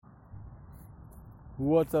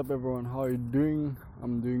What's up, everyone? How are you doing?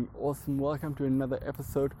 I'm doing awesome. Welcome to another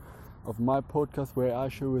episode of my podcast where I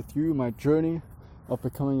share with you my journey of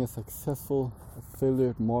becoming a successful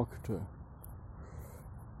affiliate marketer.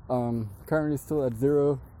 Currently still at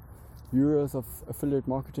 €0 of affiliate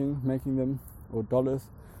marketing, making them, or dollars,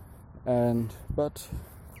 but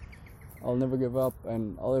I'll never give up,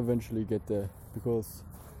 and I'll eventually get there, because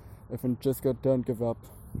if I just don't give up,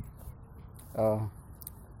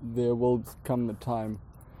 there will come a time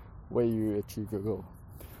where you achieve your goal.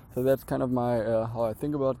 So that's kind of my how I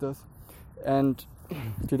think about this. And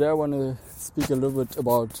today I want to speak a little bit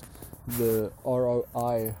about the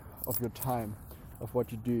ROI of your time, of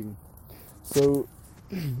what you're doing. So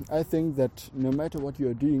I think that no matter what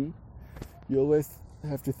you're doing, you always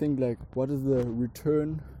have to think like, what is the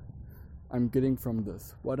return I'm getting from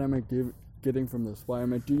this? What am I getting from this? Why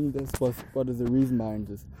am I doing this? What is the reason behind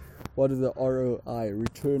this? What is the ROI,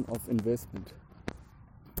 return of investment?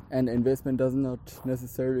 And investment does not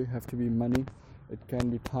necessarily have to be money. It can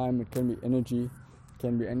be time, it can be energy, it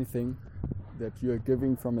can be anything that you are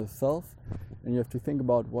giving from yourself, and you have to think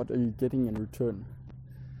about what are you getting in return.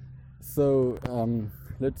 So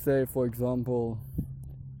let's say, for example,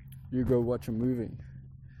 you go watch a movie.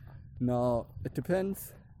 Now it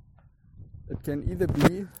depends. It can either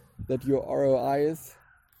be that your ROI is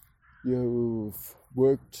you've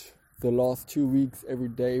worked the last 2 weeks every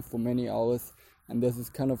day for many hours, and this is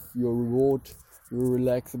kind of your reward. You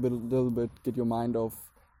relax a little bit, get your mind off.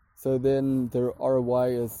 So then the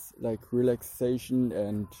ROI is like relaxation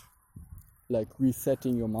and like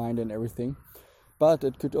resetting your mind and everything. But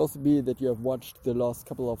it could also be that you have watched the last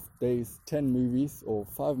couple of days 10 movies or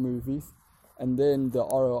 5 movies, and then the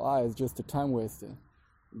ROI is just a time waster.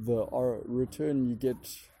 The return you get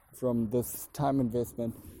from this time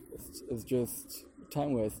investment is just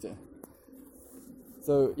time waster.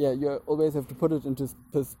 So yeah, you always have to put it into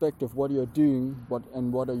perspective. What you're doing,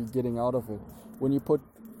 what are you getting out of it? When you put,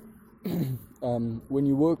 when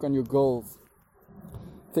you work on your goals,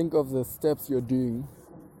 think of the steps you're doing,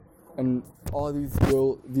 and are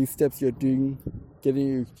these steps you're doing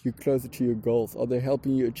getting you closer to your goals? Are they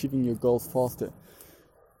helping you achieving your goals faster?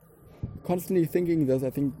 Constantly thinking this, I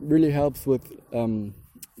think, really helps with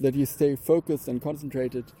that you stay focused and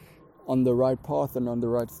concentrated on the right path and on the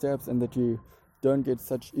right steps, and that you don't get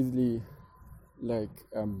such easily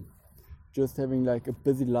just having like a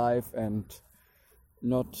busy life and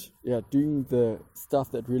not doing the stuff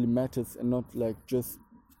that really matters, and not like just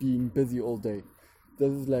being busy all day.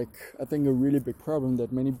 This is like, I think, a really big problem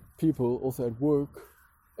that many people, also at work,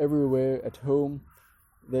 everywhere, at home,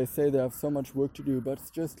 they say they have so much work to do, but it's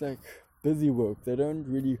just like busy work. They don't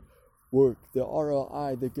really work. The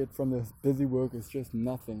ROI they get from this busy work is just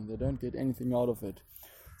nothing. They don't get anything out of it.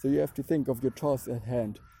 So you have to think of your task at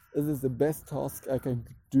hand. Is this the best task I can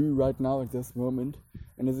do right now at this moment?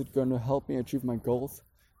 And is it going to help me achieve my goals?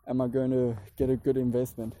 Am I going to get a good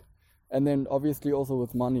investment? And then obviously also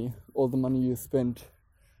with money, all the money you spend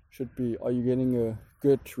should be, are you getting a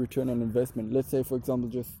good return on investment? Let's say, for example,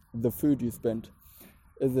 just the food you spent.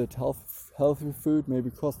 Is it healthy food? Maybe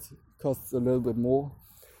costs a little bit more.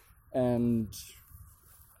 And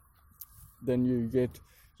then you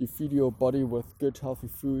feed your body with good healthy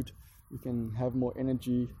food, you can have more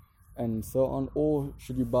energy and so on. Or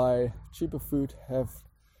should you buy cheaper food, have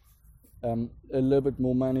a little bit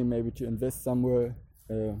more money maybe to invest somewhere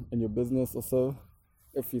in your business or so,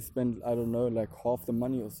 if you spend, I don't know, like half the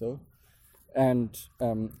money or so, and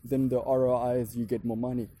then the ROI is you get more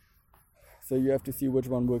money. So you have to see which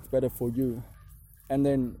one works better for you. And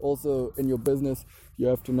then also in your business, you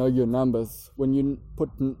have to know your numbers. When you put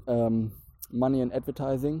money in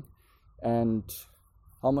advertising, and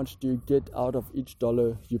how much do you get out of each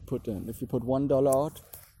dollar you put in? If you put $1 out,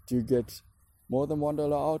 do you get more than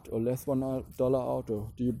 $1 out, or less $1 out,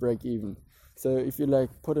 or do you break even? So if you like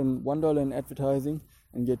put in $1 in advertising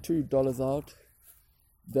and get $2 out,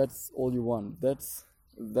 that's all you want. That's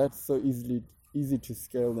so easy to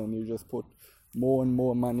scale. Then you just put more and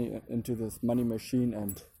more money into this money machine,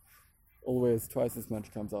 and always twice as much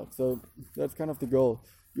comes out. So that's kind of the goal.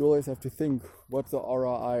 You always have to think, what's the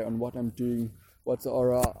ROI on what I'm doing? What's the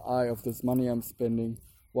ROI of this money I'm spending?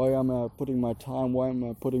 Why am I putting my time? Why am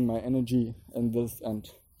I putting my energy in this? And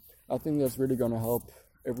I think that's really going to help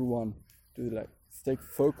everyone to like stay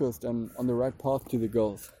focused and on the right path to the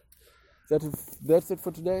goals. That's it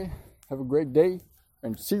for today. Have a great day,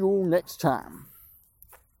 and see you next time.